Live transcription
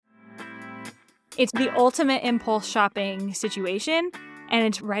It's the ultimate impulse shopping situation, and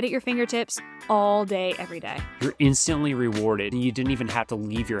it's right at your fingertips all day, every day. You're instantly rewarded, and you didn't even have to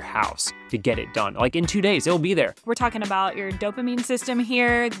leave your house to get it done. Like in 2 days, it'll be there. We're talking about your dopamine system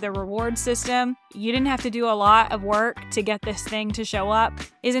here, the reward system. You didn't have to do a lot of work to get this thing to show up.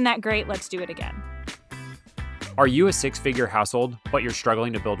 Isn't that great? Let's do it again. Are you a six-figure household, but you're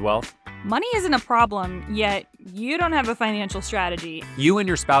struggling to build wealth? Money isn't a problem, yet you don't have a financial strategy. You and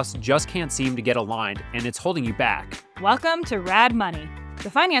your spouse just can't seem to get aligned, and it's holding you back. Welcome to Rad Money,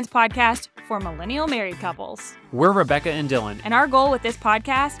 the finance podcast for millennial married couples. We're Rebecca and Dylan. And our goal with this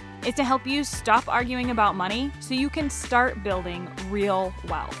podcast is to help you stop arguing about money so you can start building real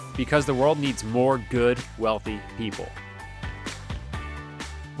wealth. Because the world needs more good, wealthy people.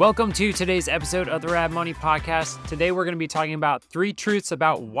 Welcome to today's episode of the Rad Money Podcast. Today we're going to be talking about 3 truths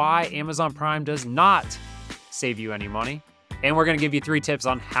about why Amazon Prime does not save you any money. And we're going to give you 3 tips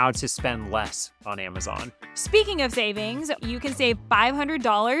on how to spend less on Amazon. Speaking of savings, you can save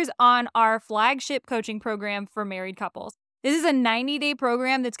 $500 on our flagship coaching program for married couples. This is a 90-day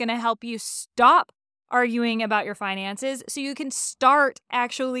program that's going to help you stop arguing about your finances so you can start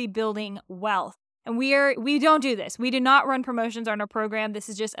actually building wealth. And we don't do this. We do not run promotions on our program. This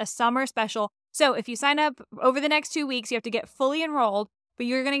is just a summer special. So if you sign up over the next 2 weeks, you have to get fully enrolled, but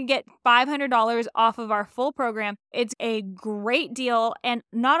you're going to get $500 off of our full program. It's a great deal. And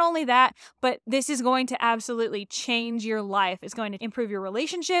not only that, but this is going to absolutely change your life. It's going to improve your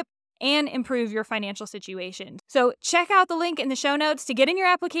relationship and improve your financial situation. So check out the link in the show notes to get in your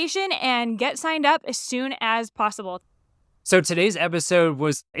application and get signed up as soon as possible. So today's episode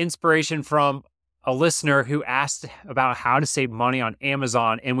was inspiration from a listener who asked about how to save money on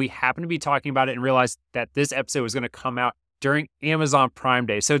Amazon, and we happened to be talking about it and realized that this episode was going to come out during Amazon Prime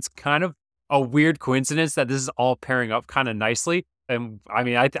Day. So it's kind of a weird coincidence that this is all pairing up kind of nicely. And I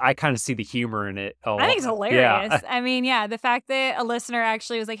mean, I kind of see the humor in it. I think it's hilarious. Yeah. The fact that a listener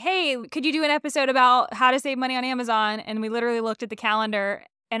actually was like, hey, could you do an episode about how to save money on Amazon? And we literally looked at the calendar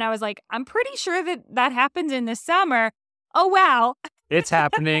and I was like, I'm pretty sure that happens in the summer. Oh, wow. It's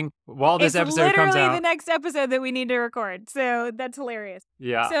happening while this episode comes out. It's literally the next episode that we need to record. So that's hilarious.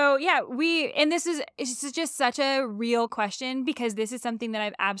 Yeah. So yeah, this is just such a real question because this is something that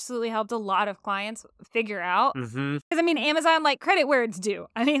I've absolutely helped a lot of clients figure out. Mm-hmm. Because I mean, Amazon, like, credit where it's due.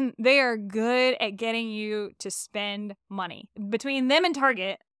 I mean, they are good at getting you to spend money. Between them and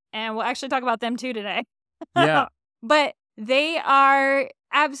Target, and we'll actually talk about them too today. Yeah. But they are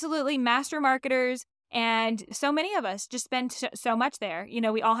absolutely master marketers. And so many of us just spend so much there. You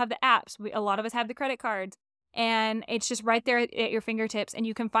know, we all have the apps. A lot of us have the credit cards. And it's just right there at your fingertips. And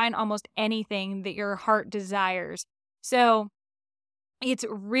you can find almost anything that your heart desires. So it's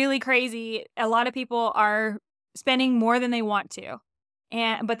really crazy. A lot of people are spending more than they want to.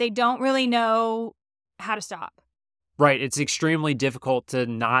 But they don't really know how to stop. Right. It's extremely difficult to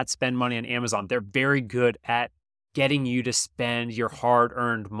not spend money on Amazon. They're very good at getting you to spend your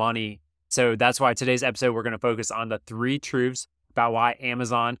hard-earned money. So that's why today's episode, we're going to focus on the 3 truths about why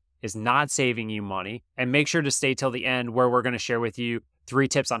Amazon is not saving you money. And make sure to stay till the end where we're going to share with you 3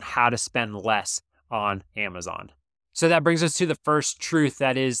 tips on how to spend less on Amazon. So that brings us to the first truth,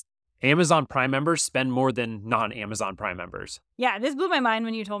 that is Amazon Prime members spend more than non-Amazon Prime members. Yeah, this blew my mind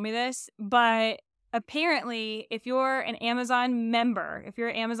when you told me this. But apparently, if you're an Amazon member, if you're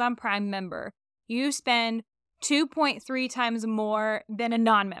an Amazon Prime member, you spend 2.3 times more than a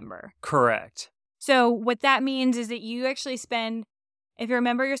non-member. Correct. So what that means is that you actually spend, if you're a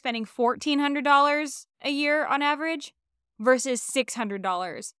member, you're spending $1,400 a year on average versus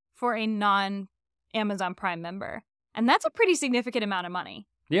 $600 for a non-Amazon Prime member. And that's a pretty significant amount of money.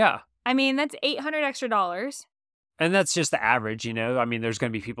 Yeah. I mean, that's $800 extra dollars. And that's just the average, you know. I mean, there's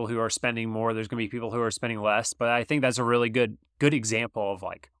going to be people who are spending more. There's going to be people who are spending less. But I think that's a really good example of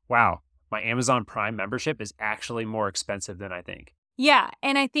like, wow, my Amazon Prime membership is actually more expensive than I think. Yeah.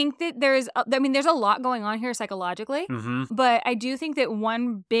 And I think that there's a lot going on here psychologically. Mm-hmm. But I do think that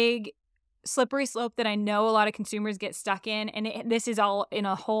one big slippery slope that I know a lot of consumers get stuck in, and this is all in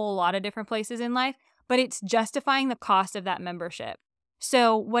a whole lot of different places in life, but it's justifying the cost of that membership.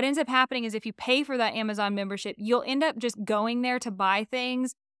 So what ends up happening is if you pay for that Amazon membership, you'll end up just going there to buy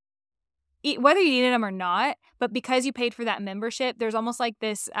things, whether you needed them or not. But because you paid for that membership, there's almost like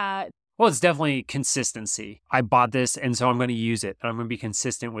this well, it's definitely consistency. I bought this, and so I'm going to use it. And I'm going to be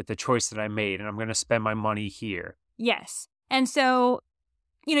consistent with the choice that I made, and I'm going to spend my money here. Yes. And so,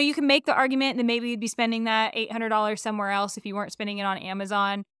 you know, you can make the argument that maybe you'd be spending that $800 somewhere else if you weren't spending it on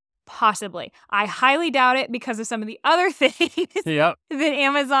Amazon. Possibly. I highly doubt it because of some of the other things Yep. that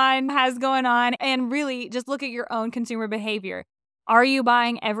Amazon has going on. And really, just look at your own consumer behavior. Are you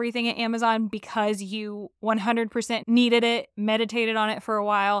buying everything at Amazon because you 100% needed it, meditated on it for a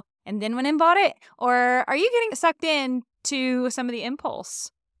while, and then went and bought it? Or are you getting sucked in to some of the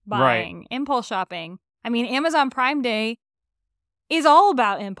impulse buying, impulse shopping? I mean, Amazon Prime Day is all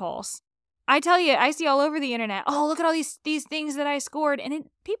about impulse. I tell you, I see all over the internet, oh, look at all these things that I scored. And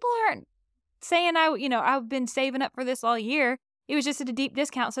people aren't saying, I've been saving up for this all year. It was just at a deep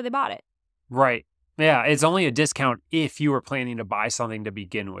discount, so they bought it. Right. Yeah, it's only a discount if you were planning to buy something to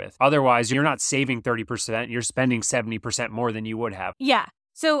begin with. Otherwise, you're not saving 30%, you're spending 70% more than you would have. Yeah.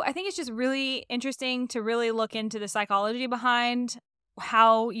 So I think it's just really interesting to really look into the psychology behind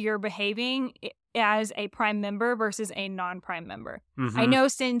how you're behaving as a Prime member versus a non-Prime member. Mm-hmm. I know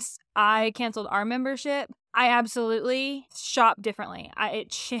since I canceled our membership, I absolutely shop differently.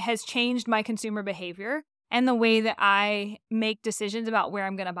 It has changed my consumer behavior and the way that I make decisions about where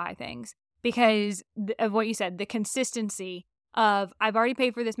I'm going to buy things. Because of what you said, the consistency of I've already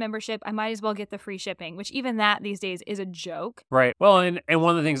paid for this membership, I might as well get the free shipping, which even that these days is a joke. Right. Well, and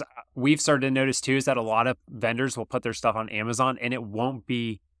one of the things we've started to notice too is that a lot of vendors will put their stuff on Amazon and it'll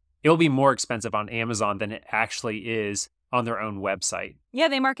be more expensive on Amazon than it actually is on their own website. Yeah,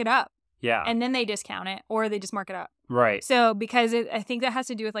 they mark it up. Yeah. And then they discount it or they just mark it up. Right. So because I think that has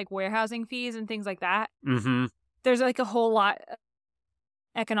to do with like warehousing fees and things like that. Mm-hmm. There's like a whole lot of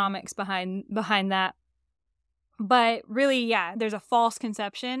economics behind that. But really, yeah, there's a false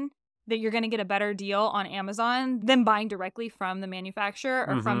conception that you're going to get a better deal on Amazon than buying directly from the manufacturer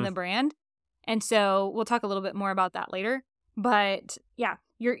or from the brand. And so we'll talk a little bit more about that later. But yeah,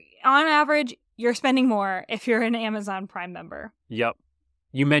 you're on average, you're spending more if you're an Amazon Prime member. Yep.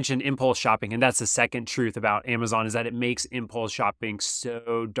 You mentioned impulse shopping, and that's the second truth about Amazon is that it makes impulse shopping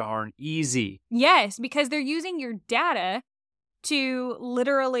so darn easy. Yes, because they're using your data to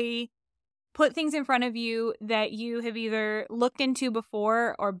literally put things in front of you that you have either looked into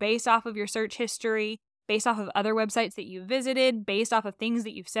before or based off of your search history, based off of other websites that you've visited, based off of things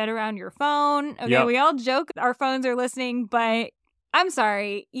that you've said around your phone. Okay, Yep. We all joke our phones are listening, but I'm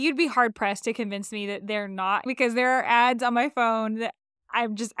sorry, you'd be hard-pressed to convince me that they're not, because there are ads on my phone that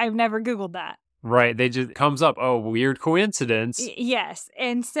I've never Googled that. Right. They just comes up, oh, weird coincidence. Yes.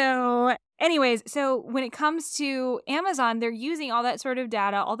 And so anyways, so when it comes to Amazon, they're using all that sort of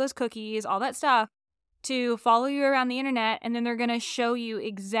data, all those cookies, all that stuff to follow you around the internet. And then they're going to show you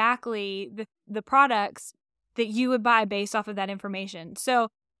exactly the products that you would buy based off of that information. So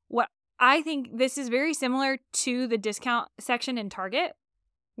what I think this is very similar to the discount section in Target,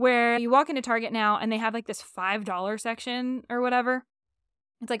 where you walk into Target now and they have like this $5 section or whatever.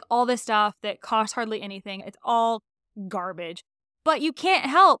 It's like all this stuff that costs hardly anything. It's all garbage. But you can't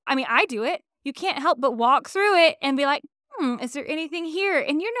help. I mean, I do it. You can't help but walk through it and be like, is there anything here?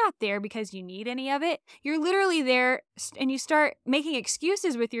 And you're not there because you need any of it. You're literally there and you start making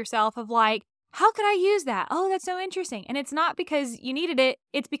excuses with yourself of like, how could I use that? Oh, that's so interesting. And it's not because you needed it.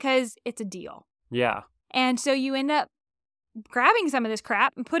 It's because it's a deal. Yeah. And so you end up grabbing some of this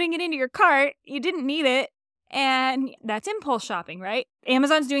crap and putting it into your cart. You didn't need it. And that's impulse shopping, right?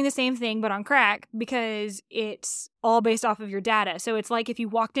 Amazon's doing the same thing, but on crack, because it's all based off of your data. So it's like if you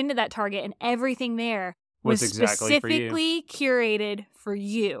walked into that Target and everything there was exactly specifically curated for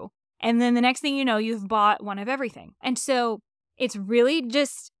you. And then the next thing you know, you've bought one of everything. And so it's really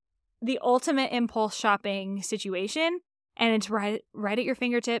just the ultimate impulse shopping situation. And it's right at your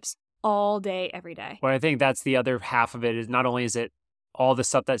fingertips all day, every day. Well, I think that's the other half of it is not only is it all the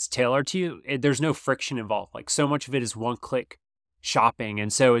stuff that's tailored to you, there's no friction involved. Like so much of it is one-click shopping.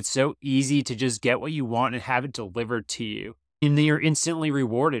 And so it's so easy to just get what you want and have it delivered to you. And then you're instantly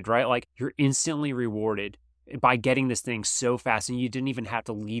rewarded, right? Like you're instantly rewarded by getting this thing so fast and you didn't even have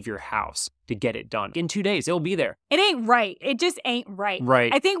to leave your house to get it done. In 2 days, it'll be there. It ain't right. It just ain't right.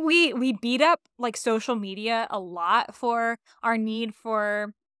 Right. I think we beat up like social media a lot for our need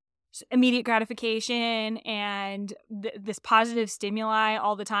for immediate gratification and this positive stimuli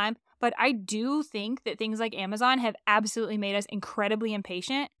all the time. But I do think that things like Amazon have absolutely made us incredibly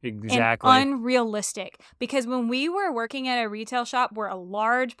impatient Exactly. and unrealistic. Because when we were working at a retail shop where a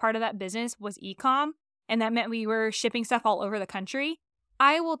large part of that business was e-com, and that meant we were shipping stuff all over the country,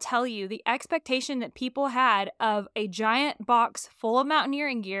 I will tell you the expectation that people had of a giant box full of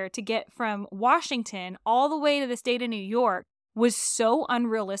mountaineering gear to get from Washington all the way to the state of New York was so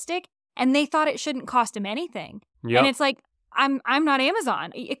unrealistic, and they thought it shouldn't cost them anything. Yep. And it's like, I'm not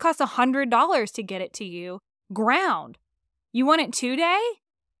Amazon. It costs $100 to get it to you ground. You want it 2-day?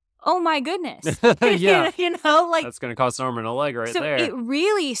 Oh my goodness. Yeah. You know, like that's going to cost an arm and a leg right so there. it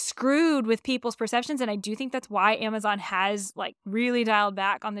really screwed with people's perceptions, and I do think that's why Amazon has like really dialed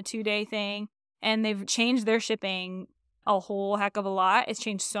back on the 2-day thing, and they've changed their shipping a whole heck of a lot. It's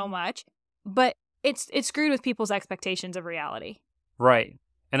changed so much, but it's screwed with people's expectations of reality. Right.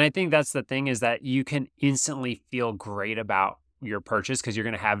 And I think that's the thing, is that you can instantly feel great about your purchase because you're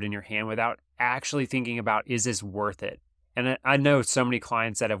going to have it in your hand without actually thinking about, is this worth it? And I know so many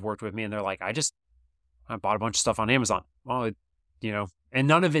clients that have worked with me and they're like, I bought a bunch of stuff on Amazon. Well, and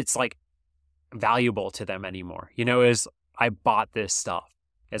none of it's like valuable to them anymore. Is I bought this stuff.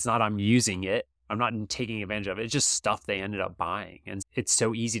 It's not I'm using it. I'm not taking advantage of it. It's just stuff they ended up buying. And it's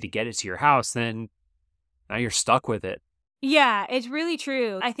so easy to get it to your house. Then now you're stuck with it. Yeah, it's really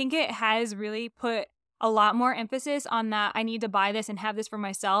true. I think it has really put a lot more emphasis on that I need to buy this and have this for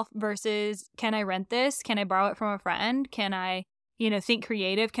myself versus can I rent this? Can I borrow it from a friend? Can I, think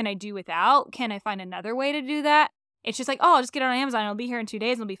creative? Can I do without? Can I find another way to do that? It's just like, oh, I'll just get it on Amazon. It'll be here in 2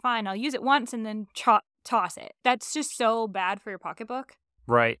 days and it'll be fine. I'll use it once and then toss it. That's just so bad for your pocketbook.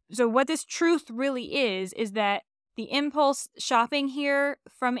 Right. So what this truth really is that the impulse shopping here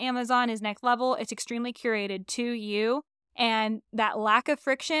from Amazon is next level. It's extremely curated to you. And that lack of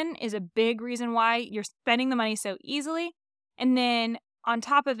friction is a big reason why you're spending the money so easily. And then on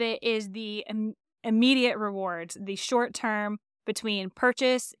top of it is the immediate rewards, the short term between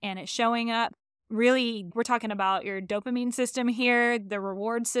purchase and it showing up. Really, we're talking about your dopamine system here, the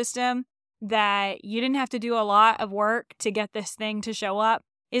reward system, that you didn't have to do a lot of work to get this thing to show up.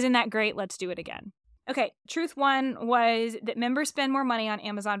 Isn't that great? Let's do it again. Okay, truth 1 was that members spend more money on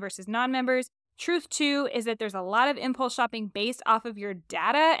Amazon versus non-members. Truth 2 is that there's a lot of impulse shopping based off of your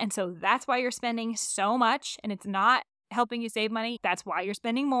data. And so that's why you're spending so much and it's not helping you save money. That's why you're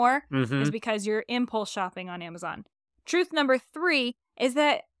spending more is because you're impulse shopping on Amazon. Truth number 3 is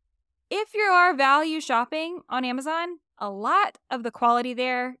that if you are value shopping on Amazon, a lot of the quality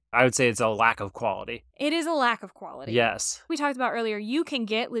there, I would say it's a lack of quality. It is a lack of quality. Yes. We talked about earlier, you can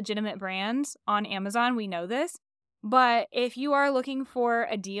get legitimate brands on Amazon. We know this. But if you are looking for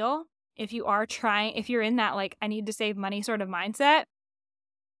a deal, if you're in that like, I need to save money sort of mindset,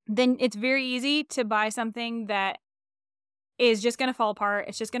 then it's very easy to buy something that is just going to fall apart.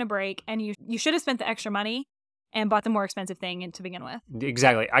 It's just going to break. And you should have spent the extra money and bought the more expensive thing to begin with.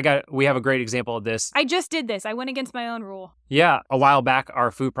 Exactly. We have a great example of this. I just did this. I went against my own rule. Yeah. A while back,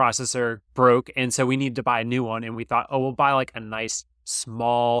 our food processor broke. And so we needed to buy a new one. And we thought, we'll buy like a nice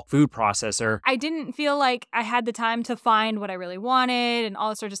small food processor. I didn't feel like I had the time to find what I really wanted and all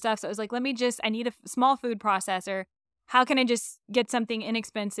this sort of stuff. So I was like, I need a small food processor. How can I just get something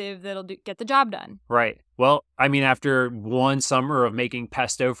inexpensive that'll get the job done? Right. Well, after one summer of making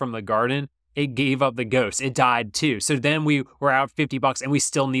pesto from the garden, it gave up the ghost. It died too. So then we were out $50 and we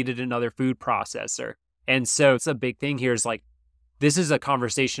still needed another food processor. And so it's a big thing here is like, this is a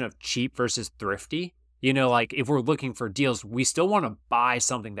conversation of cheap versus thrifty. Like if we're looking for deals, we still want to buy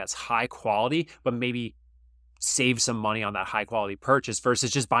something that's high quality, but maybe save some money on that high quality purchase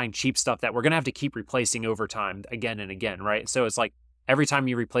versus just buying cheap stuff that we're going to have to keep replacing over time again and again, right? So it's like every time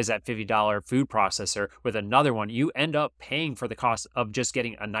you replace that $50 food processor with another one, you end up paying for the cost of just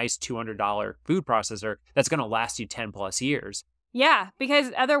getting a nice $200 food processor that's going to last you 10 plus years. Yeah,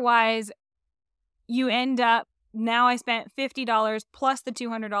 because otherwise you end up, now I spent $50 plus the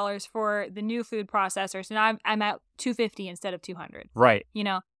 $200 for the new food processor. So now I'm at $250 instead of $200. Right.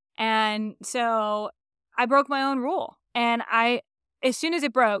 And so I broke my own rule. And as soon as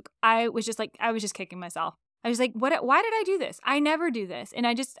it broke, I was just kicking myself. I was like, why did I do this? I never do this. And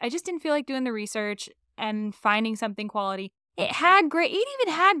I just didn't feel like doing the research and finding something quality. It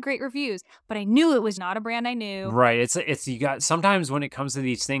even had great reviews, but I knew it was not a brand I knew. Right. It's you got, sometimes when it comes to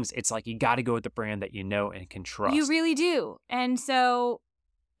these things, it's like you got to go with the brand that you know and can trust. You really do. And so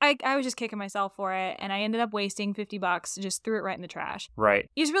I was just kicking myself for it, and I ended up wasting $50, just threw it right in the trash. Right.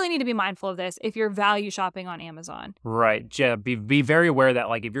 You just really need to be mindful of this if you're value shopping on Amazon. Right. Yeah, be very aware that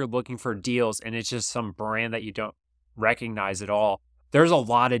like if you're looking for deals and it's just some brand that you don't recognize at all, there's a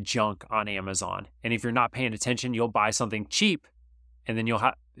lot of junk on Amazon. And if you're not paying attention, you'll buy something cheap and then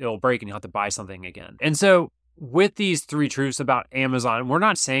it'll break and you'll have to buy something again. And so with these 3 truths about Amazon, we're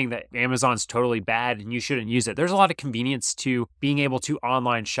not saying that Amazon's totally bad and you shouldn't use it. There's a lot of convenience to being able to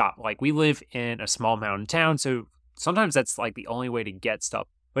online shop. Like we live in a small mountain town, so sometimes that's like the only way to get stuff.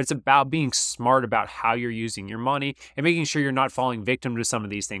 But it's about being smart about how you're using your money and making sure you're not falling victim to some of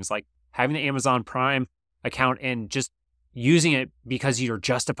these things, like having the Amazon Prime account and just using it because you're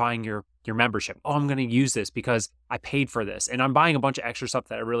justifying your membership. Oh, I'm going to use this because I paid for this and I'm buying a bunch of extra stuff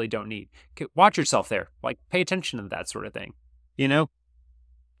that I really don't need. Watch yourself there. Like pay attention to that sort of thing.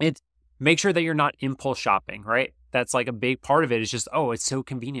 Make sure that you're not impulse shopping, right? That's like a big part of it is just, it's so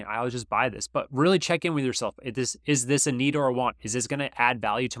convenient. I'll just buy this. But really check in with yourself. Is this a need or a want? Is this going to add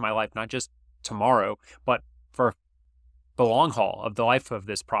value to my life? Not just tomorrow, but for the long haul of the life of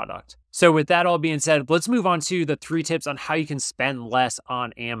this product. So with that all being said, let's move on to the 3 tips on how you can spend less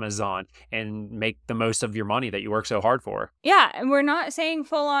on Amazon and make the most of your money that you work so hard for. Yeah, and we're not saying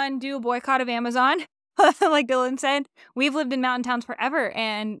full on do a boycott of Amazon. Like Dylan said, we've lived in mountain towns forever,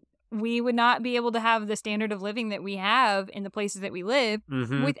 and we would not be able to have the standard of living that we have in the places that we live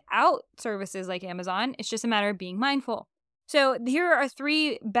without services like Amazon. It's just a matter of being mindful. So here are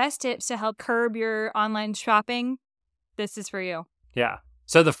 3 best tips to help curb your online shopping. This is for you. Yeah.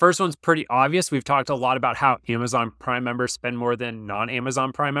 So the first one's pretty obvious. We've talked a lot about how Amazon Prime members spend more than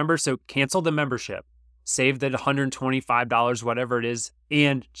non-Amazon Prime members. So cancel the membership, save the $125, whatever it is,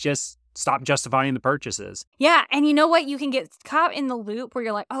 and just stop justifying the purchases. Yeah. And you know what? You can get caught in the loop where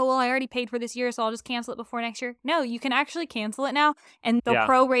you're like, oh, well, I already paid for this year, so I'll just cancel it before next year. No, you can actually cancel it now, and they'll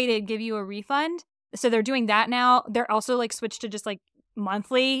prorated give you a refund. So they're doing that now. They're also like switched to just like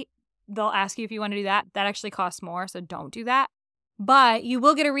monthly. They'll ask you if you want to do that. That actually costs more, so don't do that. But you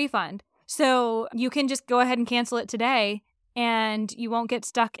will get a refund. So you can just go ahead and cancel it today, and you won't get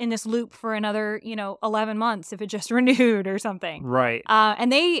stuck in this loop for another, 11 months if it just renewed or something. Right.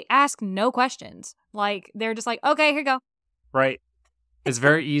 And they ask no questions. Like, they're just like, okay, here you go. Right. It's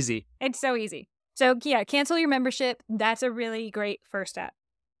very easy. It's so easy. So yeah, cancel your membership. That's a really great first step.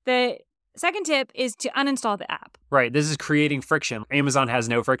 The second tip is to uninstall the app. Right. This is creating friction. Amazon has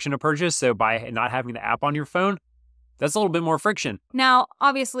no friction to purchase. So by not having the app on your phone, that's a little bit more friction. Now,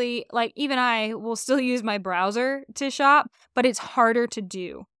 obviously, like even I will still use my browser to shop, but it's harder to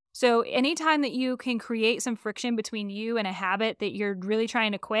do. So anytime that you can create some friction between you and a habit that you're really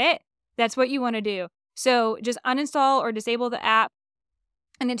trying to quit, that's what you want to do. So just uninstall or disable the app.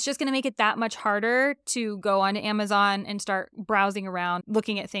 And it's just going to make it that much harder to go onto Amazon and start browsing around,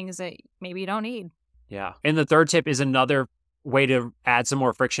 looking at things that maybe you don't need. Yeah. And the third tip is another way to add some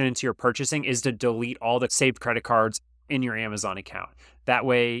more friction into your purchasing is to delete all the saved credit cards in your Amazon account. That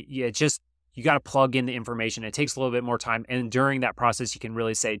way, you got to plug in the information. It takes a little bit more time. And during that process, you can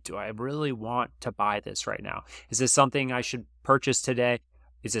really say, do I really want to buy this right now? Is this something I should purchase today?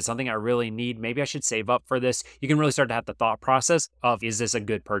 Is it something I really need? Maybe I should save up for this. You can really start to have the thought process of, is this a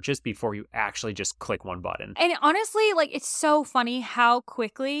good purchase before you actually just click one button? And honestly, like, it's so funny how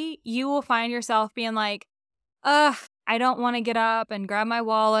quickly you will find yourself being like, I don't want to get up and grab my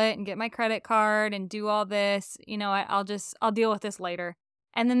wallet and get my credit card and do all this. I'll deal with this later.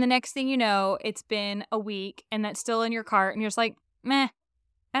 And then the next thing you know, it's been a week and that's still in your cart and you're just like, meh,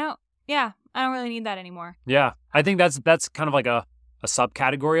 I don't really need that anymore. Yeah. I think that's kind of like a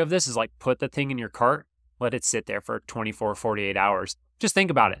subcategory of this is like put the thing in your cart, let it sit there for 24, 48 hours. Just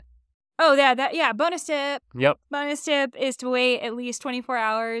think about it. Oh, yeah. Bonus tip. Yep. Bonus tip is to wait at least 24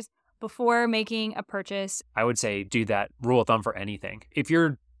 hours before making a purchase. I would say do that rule of thumb for anything. If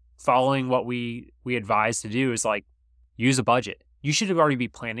you're following what we advise to do is like use a budget. You should already be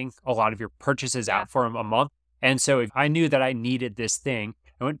planning a lot of your purchases out for a month. And so if I knew that I needed this thing,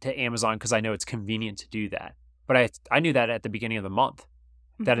 I went to Amazon because I know it's convenient to do that. But I knew that at the beginning of the month,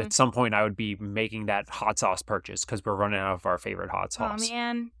 that at some point I would be making that hot sauce purchase because we're running out of our favorite hot sauce. Oh,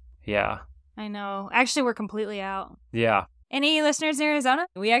 man. Yeah. I know. Actually, we're completely out. Yeah. Any listeners in Arizona?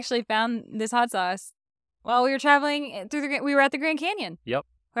 We actually found this hot sauce while we were traveling we were at the Grand Canyon. Yep.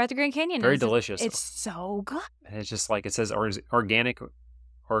 We're at the Grand Canyon. Very delicious. It's so good. And it's just like it says organic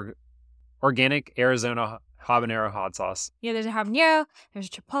Arizona habanero hot sauce. Yeah, there's a habanero, there's a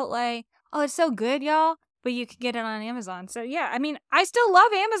chipotle. Oh, it's so good, y'all. But you can get it on Amazon. So yeah, I mean, I still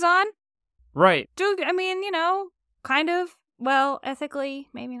love Amazon. Right. Dude, I mean, kind of. Well, ethically,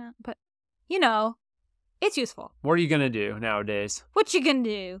 maybe not. But, it's useful. What are you going to do nowadays? What you gonna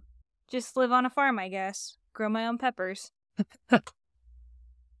do? Just live on a farm, I guess. Grow my own peppers.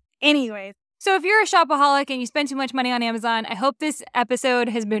 Anyways, so if you're a shopaholic and you spend too much money on Amazon, I hope this episode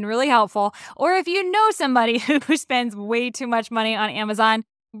has been really helpful. Or if you know somebody who spends way too much money on Amazon,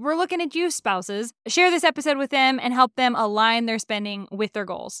 we're looking at you, spouses. Share this episode with them and help them align their spending with their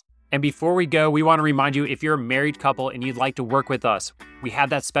goals. And before we go, we want to remind you, if you're a married couple and you'd like to work with us, we have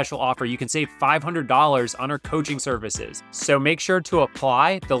that special offer. You can save $500 on our coaching services. So make sure to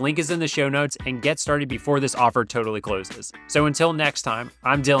apply. The link is in the show notes and get started before this offer totally closes. So until next time,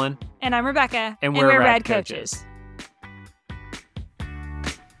 I'm Dylan. And I'm Rebecca. And we're Rad Coaches.